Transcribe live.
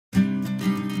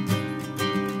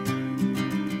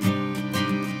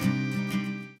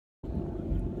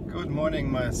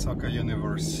morning, my soccer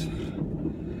universe.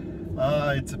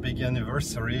 It's a big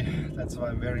anniversary, that's why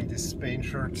I'm wearing this Spain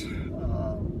shirt,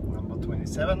 number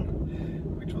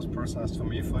 27, which was personalized for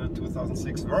me for the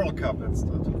 2006 World Cup. That's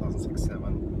the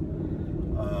 2006-07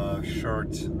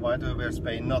 shirt. Why do I wear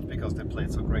Spain? Not because they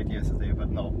played so great yesterday,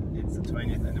 but no, it's the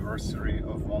 20th anniversary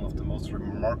of one of the most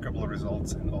remarkable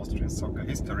results in Austrian soccer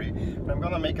history. And I'm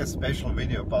gonna make a special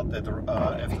video about that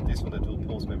after this one that will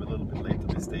post maybe a little bit later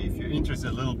this day. If you're interested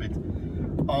a little bit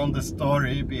on the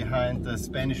story behind the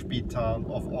Spanish beatdown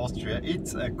of Austria,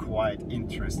 it's a quite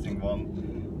interesting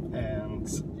one and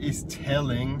is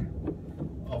telling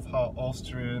of how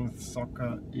Austrian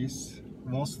soccer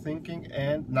was thinking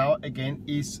and now again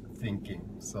is thinking.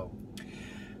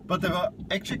 But there were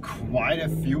actually quite a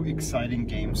few exciting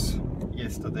games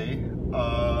yesterday.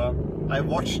 I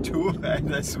watched two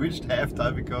and I switched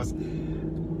halftime because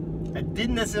I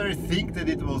didn't necessarily think that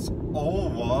it was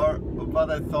over, but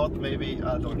I thought maybe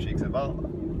don't jinx it. Well,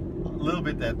 a little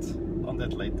bit on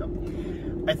that later.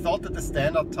 I thought that the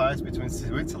standard ties between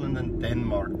Switzerland and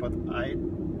Denmark, but I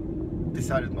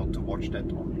decided not to watch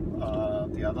that one.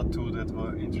 The other two that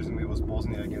were interesting me was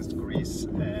Bosnia against Greece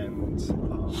and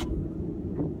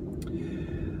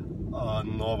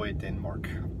Norway, Denmark.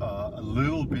 A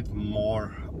little bit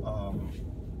more.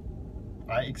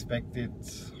 I expected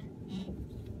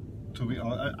to be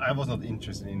honest, I was not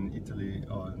interested in Italy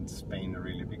or in Spain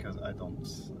really, because I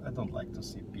don't like to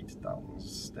see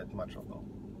beatdowns that much, although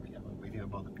we have a video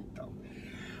about the beatdown.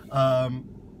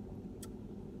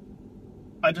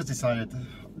 I just decided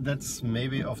that's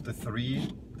maybe of the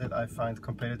three that I find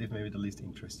competitive, maybe the least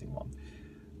interesting one.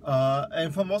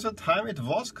 And for most of the time it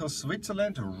was, because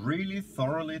Switzerland really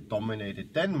thoroughly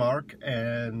dominated Denmark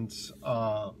and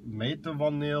made the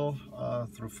 1-0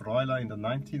 through Freuler in the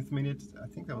 19th minute. I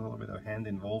think there was a little bit of hand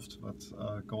involved, but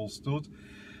goal stood.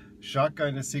 Xhaka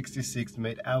in the 66th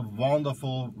made a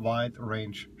wonderful wide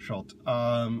range shot.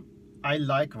 I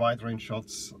like wide range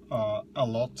shots a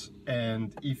lot,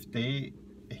 and if they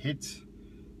hit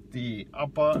the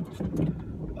upper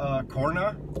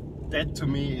corner, that to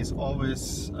me is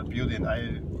always a beauty. And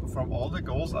from all the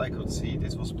goals I could see,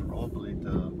 this was probably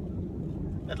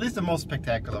at least the most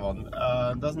spectacular one.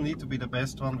 Doesn't need to be the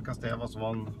best one, because there was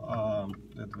one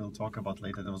that we'll talk about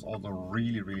later that was also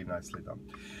really nicely done.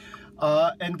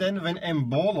 And then when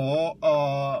Embolo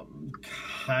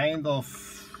kind of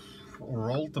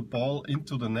rolled the ball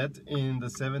into the net in the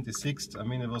 76th, I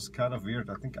mean, it was kind of weird.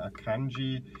 I think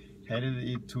Akanji headed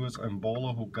it towards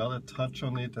Embolo, who got a touch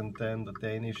on it, and then the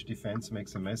Danish defense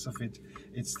makes a mess of it.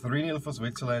 It's 3-0 for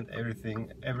Switzerland.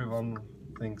 Everyone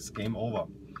thinks game over.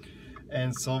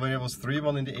 And so when it was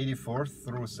 3-1 in the 84th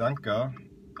through Zanka,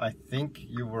 I think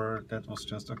that was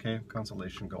just okay,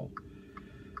 consolation goal.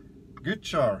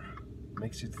 Gütscher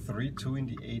makes it 3-2 in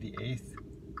the 88th,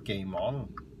 game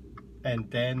on.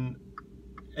 And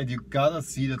you gotta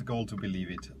see that goal to believe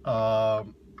it.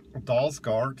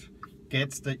 Dalsgaard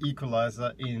gets the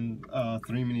equalizer in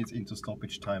 3 minutes into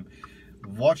stoppage time.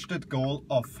 Watch that goal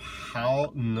of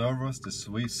how nervous the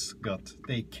Swiss got.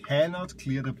 They cannot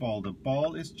clear the ball. The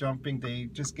ball is jumping, they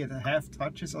just get half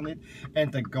touches on it,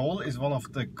 and the goal is one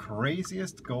of the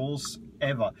craziest goals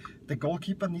ever. The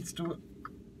goalkeeper needs to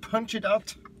punch it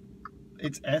out.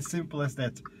 It's as simple as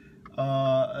that.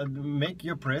 Make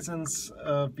your presence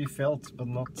be felt, but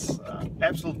not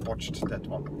absolute. Watched that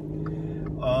one.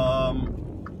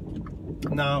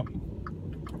 Now,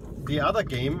 the other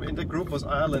game in the group was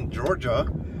Ireland-Georgia,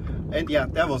 and yeah,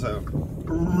 that was a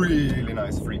really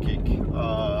nice free kick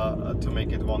to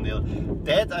make it 1-0.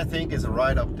 That I think is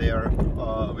right up there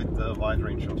with the wide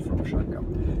range shot from Xhaka.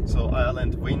 So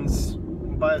Ireland wins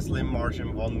by a slim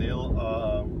margin,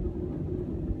 1-0.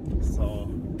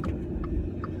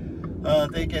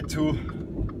 They get two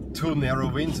narrow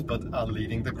wins, but are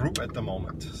leading the group at the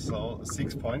moment. So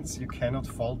 6 points, you cannot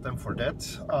fault them for that.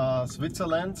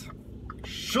 Switzerland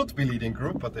should be leading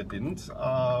group, but they didn't.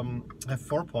 Have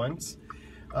 4 points.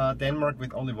 Denmark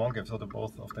with only 1 game, so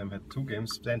both of them had 2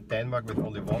 games. Then Denmark with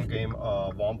only 1 game,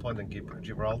 1 point, and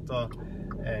Gibraltar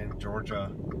and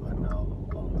Georgia are now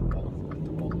at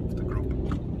the bottom of the group.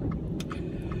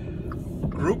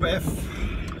 Group F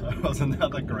was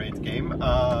another great game,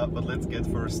 but let's get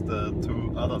first the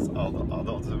 2 others out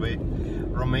of the way.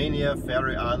 Romania,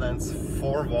 Faroe Islands,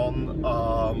 4-1.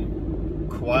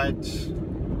 Quite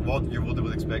what you would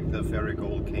expect. The Faroe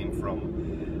goal came from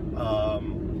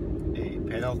a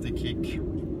penalty kick.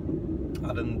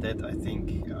 Other than that, I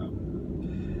think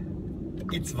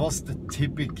it was the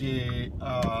typical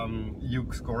you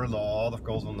score a lot of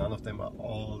goals, and none of them are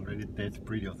already that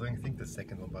pretty. I think the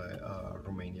second one by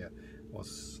Romania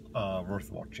was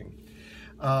worth watching.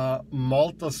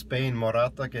 Malta, Spain,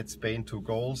 Morata gets Spain 2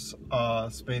 goals.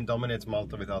 Spain dominates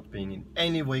Malta without being in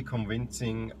any way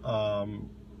convincing.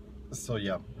 So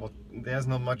yeah, there's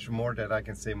not much more that I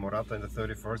can say. Morata in the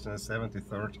 31st and the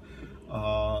 73rd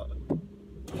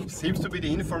seems to be the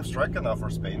uniform striker now for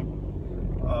Spain,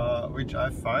 which I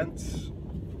find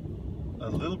a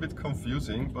little bit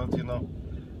confusing, but you know,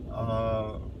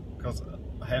 because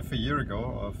half a year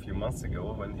ago, a few months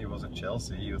ago, when he was at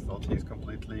Chelsea, you thought he's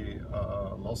completely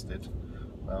lost it.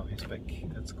 Now he's back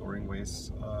at scoring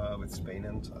ways with Spain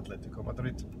and Atletico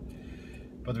Madrid.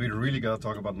 But we really gotta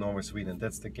talk about Norway-Sweden.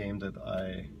 That's the game that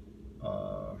I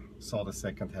saw the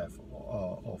second half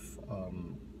of.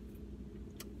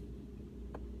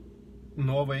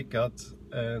 Norway got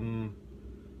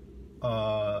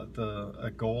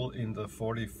a goal in the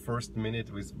 41st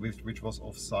minute, which was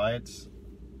offside.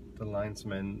 The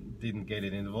linesman didn't get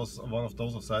it, and it was one of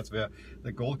those offsides where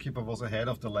the goalkeeper was ahead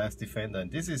of the last defender,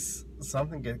 and this is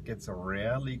something that gets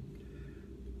rarely.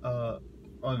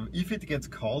 If it gets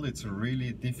called, it's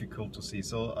really difficult to see.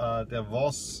 So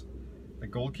the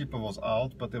goalkeeper was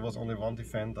out, but there was only one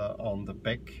defender on the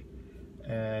back,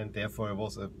 and therefore it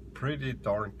was a pretty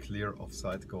darn clear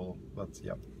offside goal. But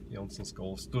yeah, Jonsson's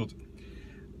goal stood.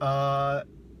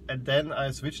 And then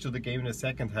I switched to the game in the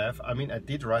second half. I mean, I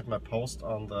did write my post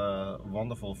on the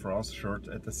wonderful France shirt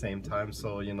at the same time,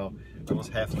 so you know, I was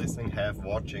half listening, half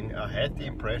watching. I had the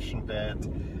impression that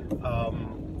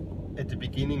at the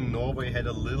beginning Norway had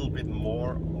a little bit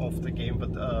more of the game,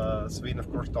 but Sweden of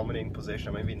course dominating possession.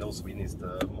 I mean, we know Sweden is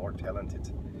the more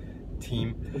talented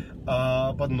team,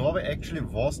 but Norway actually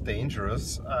was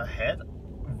dangerous, had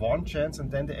one chance,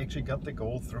 and then they actually got the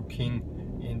goal through King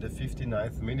in the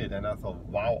 59th minute, and I thought,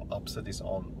 wow, upset is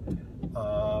on,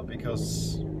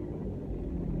 because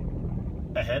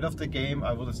ahead of the game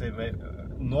I would say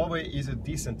Norway is a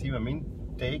decent team. I mean,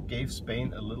 they gave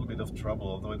Spain a little bit of trouble,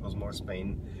 although it was more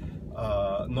Spain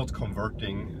not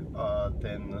converting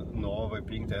than Norway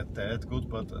being that good,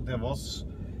 but there was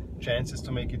chances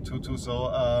to make it 2-2,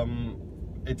 so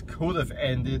it could have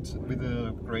ended with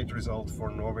a great result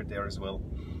for Norway there as well,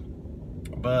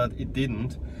 but it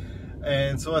didn't.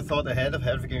 And so I thought ahead of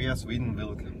half a game, yeah, Sweden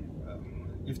will,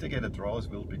 if they get a draw, it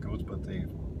will be good, but they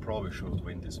probably should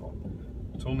win this one.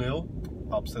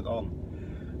 2-0, upset on.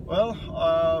 Well,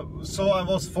 so I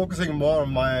was focusing more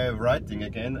on my writing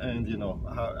again, and you know,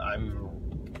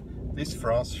 this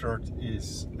France shirt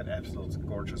is an absolute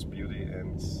gorgeous beauty,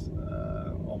 and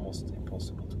almost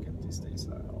impossible to get these days,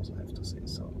 I also have to say.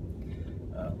 So,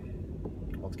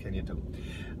 what can you do?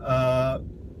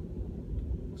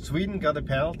 Sweden got a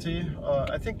penalty,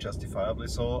 I think justifiably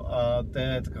so,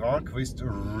 that Granqvist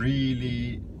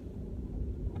really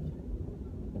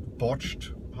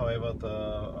botched. However,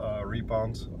 the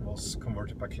rebound was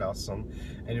converted by Claesson,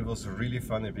 and it was really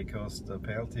funny because the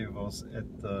penalty was at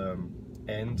the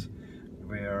end,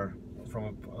 where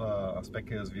from a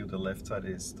spectator's view the left side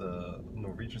is the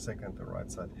Norwegian sector and the right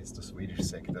side is the Swedish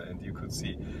sector, and you could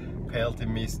see penalty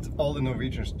missed, all the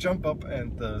Norwegians jump up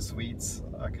and the Swedes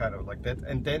are kind of like that,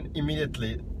 and then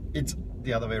immediately it's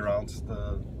the other way around,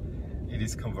 it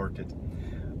is converted.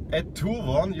 At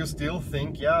 2-1 you still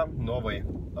think, yeah, Norway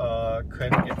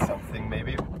can get something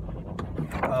maybe,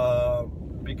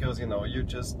 because you know, you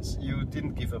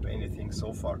didn't give up anything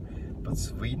so far. But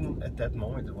Sweden at that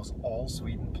moment, it was all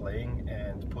Sweden playing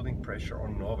and putting pressure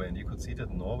on Norway, and you could see that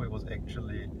Norway was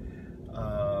actually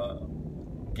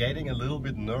getting a little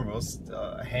bit nervous,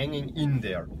 hanging in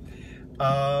there.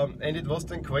 And it was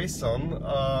then Quaison,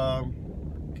 I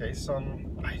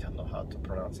don't know how to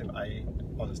pronounce him. I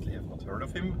honestly have not heard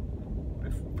of him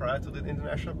prior to the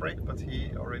international break, but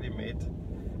he already made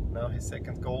now his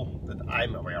second goal that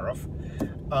I'm aware of.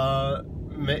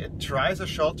 Tries a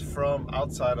shot from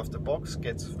outside of the box,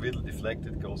 gets a little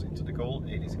deflected, goes into the goal.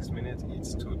 86 minutes,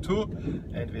 it's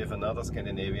 2-2, and we have another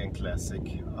Scandinavian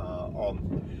classic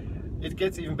on. It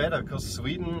gets even better because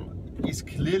Sweden is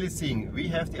clearly seeing we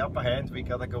have the upper hand, we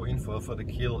gotta go in for the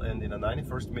kill, and in the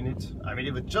 91st minute, I mean,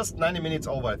 it was just 90 minutes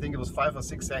over, I think it was 5 or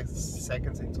 6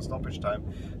 seconds into stoppage time,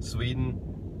 Sweden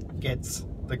gets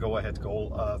the go-ahead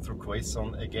goal through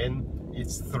Quaison. Again,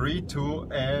 it's 3-2,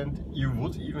 and you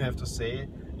would even have to say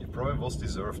it probably was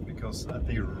deserved, because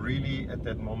they really at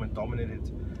that moment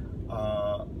dominated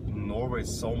Norway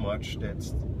so much that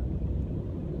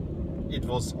it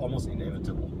was almost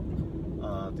inevitable,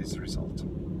 this result.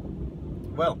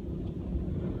 Well,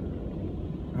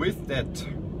 with that,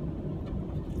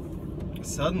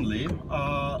 suddenly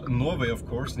Norway, of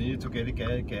course, needed to get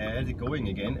it going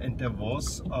again, and there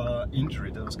was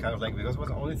injury. That was kind of like, because it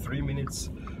was only 3 minutes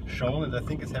shown, and I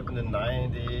think it happened in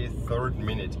 93rd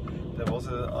minute. There was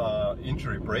a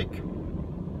injury break,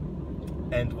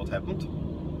 and what happened?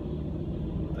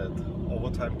 That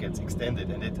overtime gets extended,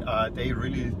 and they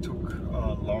really took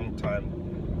a long time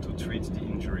to treat the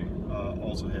injury.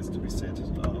 Also has to be said,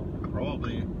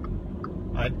 probably.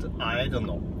 I don't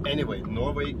know. Anyway,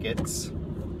 Norway gets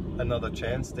another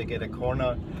chance. They get a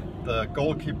corner. The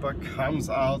goalkeeper comes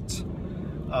out,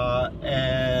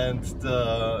 and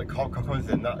the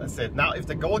commentator said, "Now, if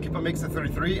the goalkeeper makes the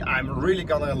 3-3, I'm really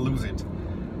gonna lose it."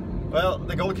 Well,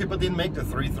 the goalkeeper didn't make the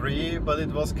 3-3, but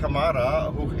it was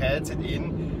Kamara who heads it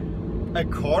in. A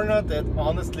corner that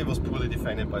honestly was poorly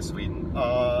defended by Sweden.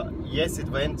 Yes,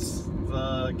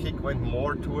 the kick went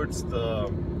more towards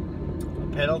the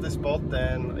penalty spot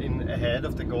than ahead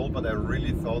of the goal, but I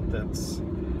really thought that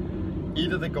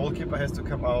either the goalkeeper has to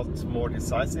come out more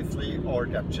decisively, or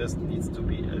there just needs to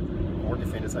be more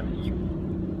defenders. I mean,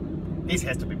 this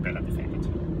has to be better defended.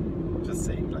 Just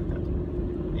saying like that.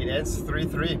 It ends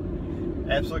 3-3.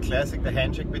 Absolute classic, the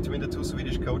handshake between the two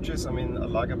Swedish coaches. I mean,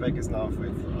 Lagerbäck is now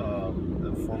with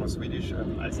the former Swedish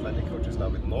and Icelandic coaches now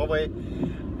with Norway.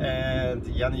 And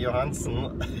Janne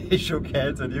Johansson, he shook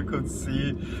hands, and you could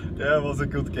see there was a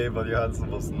good game, but Johansson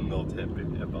was not happy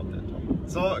about that one.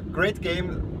 So, great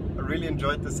game. I really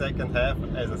enjoyed the second half.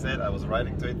 As I said, I was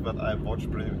writing to it, but I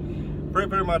watched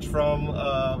pretty much from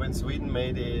when Sweden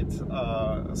made it,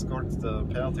 scored the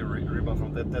penalty rebound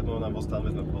from that one. I was done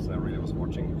with it because I really was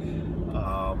watching,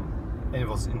 and it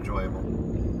was enjoyable.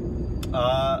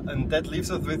 And that leaves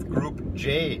us with Group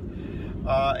J.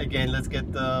 Again, let's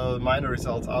get the minor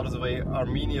results out of the way.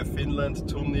 Armenia, Finland,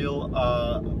 2-0.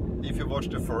 If you watch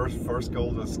the first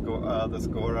goal, the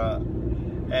scorer,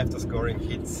 after scoring,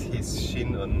 hits his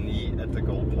shin or knee at the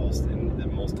goal post in the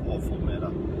most awful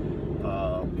manner.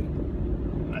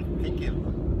 I think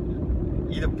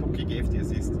either Pukki gave the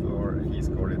assist or he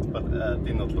scored it, but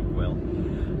did not look well.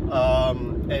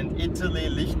 And Italy,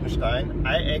 Liechtenstein,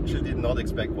 I actually did not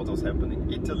expect what was happening.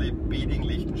 Italy beating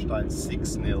Liechtenstein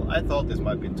 6-0. I thought this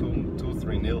might be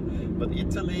 2-3-0, but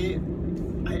Italy,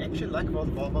 I actually like what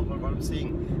I'm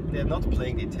seeing. They're not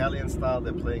playing the Italian style,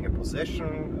 they're playing a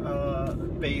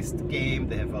possession-based game.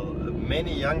 They have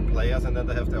many young players, and then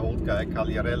they have the old guy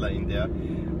Quagliarella in there,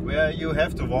 where you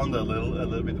have to wonder a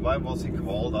little bit, why was he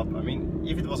called up? I mean,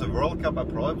 if it was a World Cup, I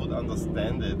probably would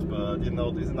understand it, but you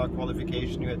know, this is not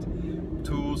qualification. You had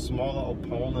two smaller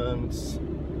opponents.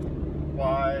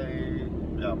 Why?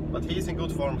 Yeah, but he's in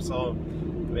good form, so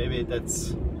maybe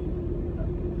that's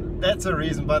a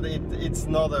reason, but it's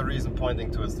not a reason pointing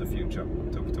towards the future,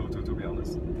 to be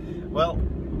honest. Well,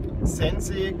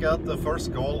 Sensi got the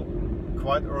first goal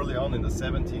quite early on in the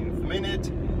 17th minute.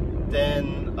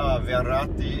 Then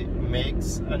Verratti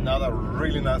makes another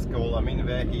really nice goal. I mean,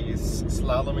 where he is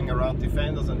slaloming around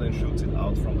defenders and then shoots it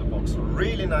out from the box.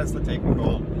 Really nicely taken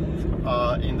goal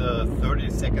in the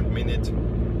 32nd minute.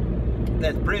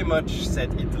 That pretty much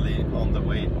set Italy on the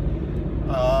way.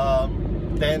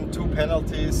 Then two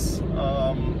penalties.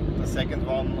 The second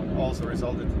one also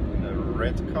resulted in a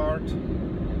red card,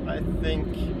 I think.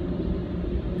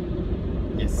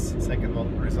 Yes, second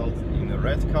one resulted in a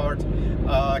red card.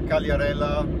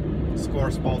 Quagliarella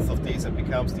scores both of these and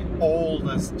becomes the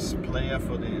oldest player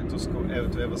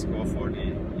to ever score for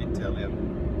the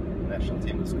Italian national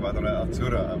team, the Squadra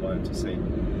Azzurra, I wanted to say.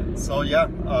 So yeah,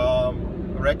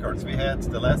 records. We had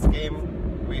the last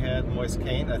game, we had Moise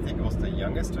Kean, I think it was the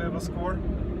youngest to ever score,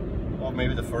 or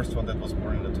maybe the first one that was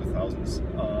born in the 2000s,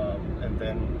 and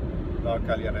then now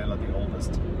Quagliarella, the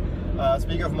oldest.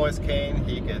 Speaking of Moise Kean,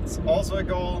 he gets also a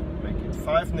goal, make it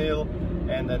 5-0,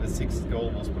 and then the sixth goal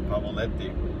was by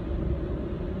Pavoletti.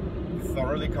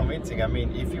 Thoroughly convincing. I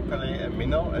mean, if you play a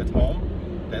minnow at home,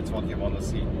 that's what you want to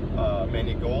see.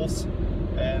 Many goals,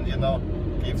 and you know,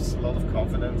 gives a lot of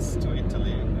confidence to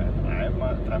Italy, and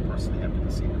I'm personally happy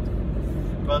to see it.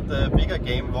 But the bigger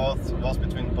game was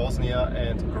between Bosnia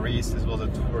and Greece. This was a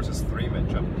 2-versus-3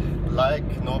 matchup. Like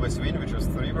Norway-Sweden, which was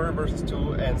 3 versus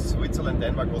 2, and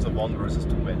Switzerland-Denmark was a 1 versus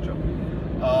 2 matchup.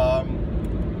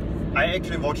 I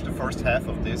actually watched the first half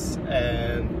of this,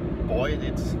 and boy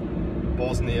did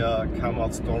Bosnia come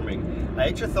out storming. I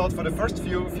actually thought for the first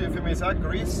few minutes,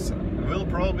 Greece will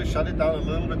probably shut it down a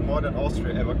little bit more than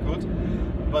Austria ever could.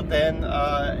 But then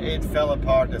it fell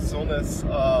apart as soon as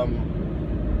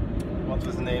what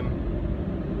was his name?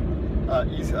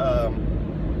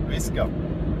 Viska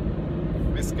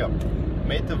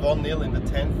made the 1-0 in the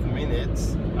 10th minute.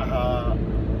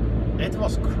 It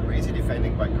was crazy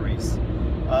defending by Greece.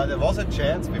 There was a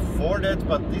chance before that,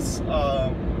 but this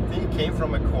thing came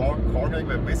from a corner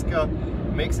where Visca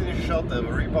makes it a shot, the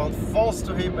rebound falls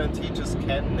to him, and he just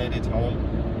can net it home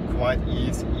quite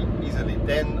easily.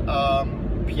 Then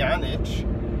Pjanic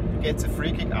gets a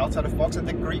free kick outside of box, and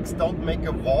the Greeks don't make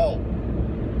a wall.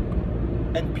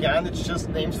 And Pjanic just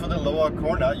aims for the lower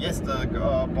corner. Yes, the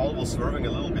ball was swerving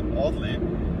a little bit oddly,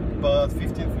 but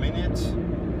 15th minute,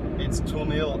 it's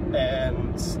 2-0,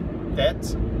 and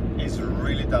that is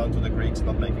really down to the Greeks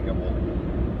not making a wall.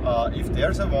 If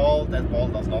there's a wall, that ball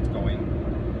does not go in.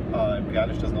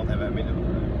 Pjanic does not have, I mean,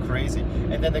 crazy.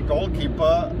 And then the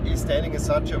goalkeeper is standing in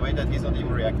such a way that he's not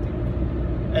even reacting.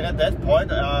 And at that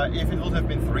point, if it would have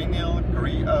been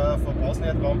 3-0 for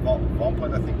Bosnia at one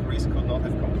point, I think Greece could not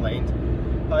have complained.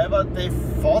 However, they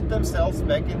fought themselves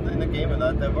back in the game,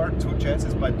 and there were 2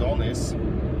 chances by Donis,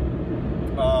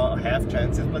 half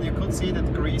chances, but you could see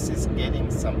that Greece is getting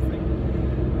something.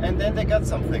 And then they got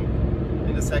something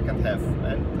in the second half.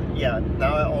 And yeah,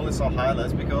 now I only saw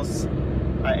highlights because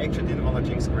I actually didn't want to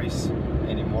jinx Greece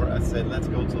anymore. I said, let's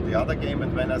go to the other game,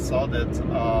 and when I saw that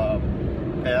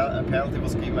a penalty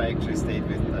was given, I actually stayed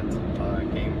with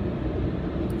that game.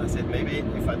 I said, maybe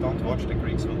if I don't watch, the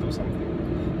Greeks will do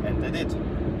something. And they did.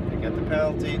 They get the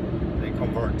penalty, they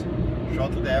convert.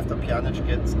 Shortly after, Pjanic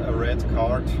gets a red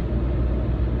card.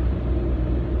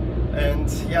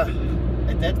 And yeah,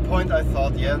 at that point I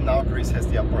thought, yeah, now Greece has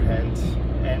the upper hand,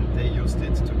 and they used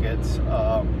it to get,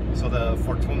 so the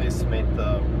Fortounis made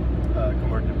the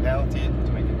converted penalty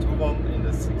to make it 2-1 in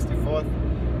the 64th.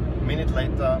 A minute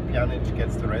later, Pjanic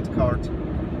gets the red card,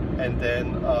 and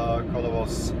then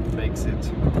Kolovos makes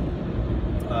it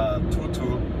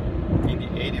 2-2 in the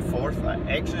 84th.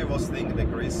 I actually was thinking that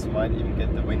Greece might even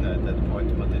get the winner at that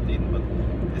point, but they didn't. But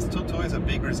this 2-2 is a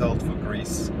big result for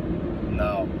Greece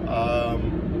now,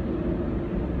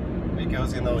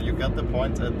 because you know, you got the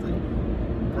point at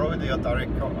probably your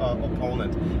direct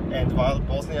opponent, and while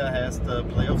Bosnia has the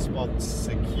playoff spot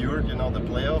secured, you know, the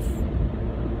playoff,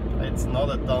 it's not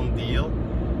a done deal.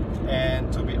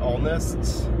 And to be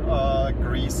honest,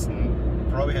 Greece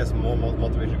probably has more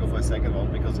motivation to go for a second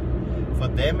one, because for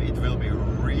them it will be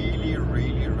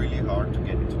really hard to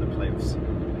get into the playoffs,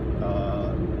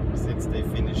 since they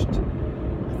finished,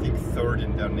 I think, 3rd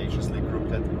in their Nations League group.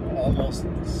 That almost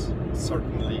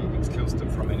certainly excludes them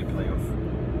from any playoff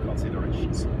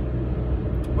considerations.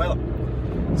 Well,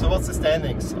 so what's the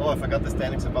standings? Oh, I forgot the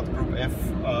standings about Group F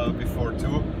before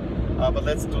too. But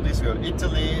let's do this here.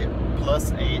 Italy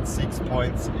 +8, 6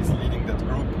 points, is leading that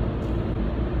group.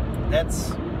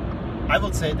 That's, I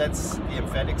would say, that's the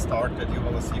emphatic start that you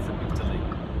want to see from Italy.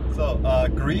 So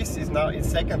Greece is now in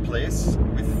 2nd place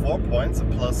with 4 points,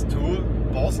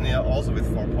 +2. Bosnia also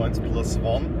with 4 points,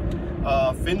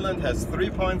 +1. Finland has 3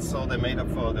 points, so they made up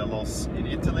for their loss in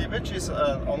Italy, which is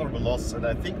an honorable loss, and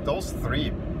I think those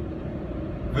 3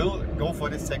 will go for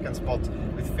the 2nd spot,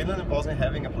 with Finland and Bosnia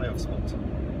having a playoff spot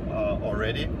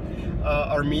already.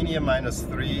 Armenia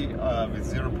 -3 with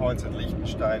 0 points, and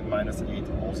Liechtenstein -8,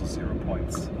 also 0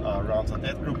 points. Rounds on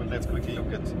that group. And let's quickly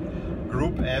look at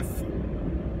Group F,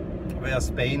 where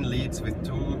Spain leads with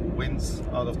 2 wins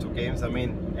out of 2 games. I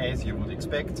mean, as you would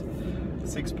expect.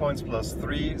 6 points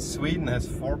 +3. Sweden has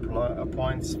 4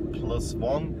 points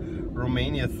 +1.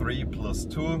 Romania 3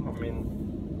 +2. I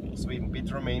mean, Sweden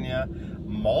beat Romania.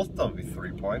 Malta with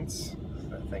 3 points,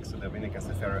 thanks to their win against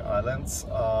the Faroe Islands,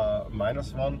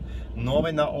 -1.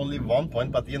 Norway now only 1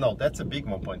 point, but you know, that's a big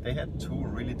 1 point. They had 2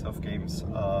 really tough games,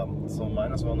 so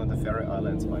 -1, and the Faroe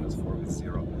Islands -4 with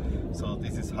 0. So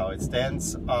this is how it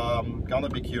stands. Gonna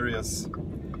be curious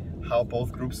how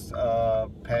both groups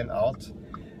pan out.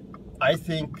 I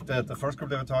think that the first group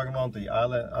they were talking about, the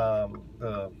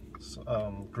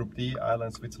Group D,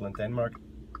 Ireland, Switzerland, Denmark,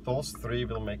 those 3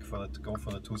 will go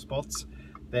for the 2 spots.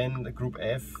 Then the Group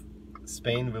F,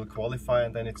 Spain will qualify,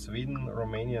 and then it's Sweden,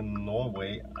 Romania, and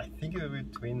Norway. I think it will be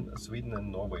between Sweden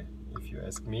and Norway, if you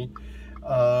ask me.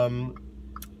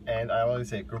 And I always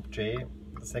say Group J,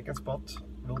 the 2nd spot,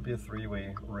 will be a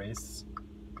 3-way race.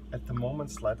 At the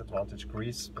moment, slight advantage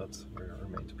Greece, but we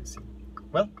remain to be seen.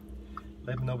 Well,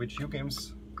 let me know which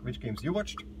games you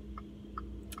watched.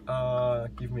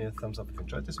 Give me a thumbs up if you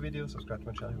enjoyed this video, subscribe to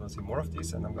my channel if you want to see more of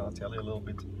this, and I'm gonna tell you a little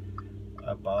bit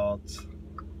about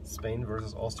Spain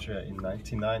versus Austria in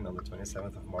 '99 on the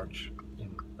 27th of March in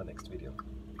the next video.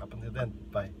 Up until then,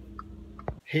 bye.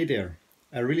 Hey there,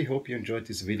 I really hope you enjoyed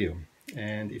this video,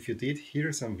 and if you did, here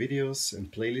are some videos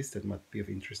and playlists that might be of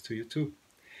interest to you too.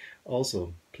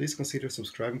 Also, please consider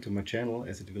subscribing to my channel,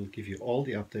 as it will give you all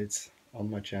the updates on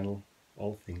my channel,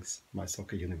 all things My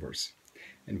Soccer Universe.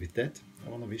 And with that, I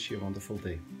want to wish you a wonderful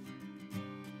day.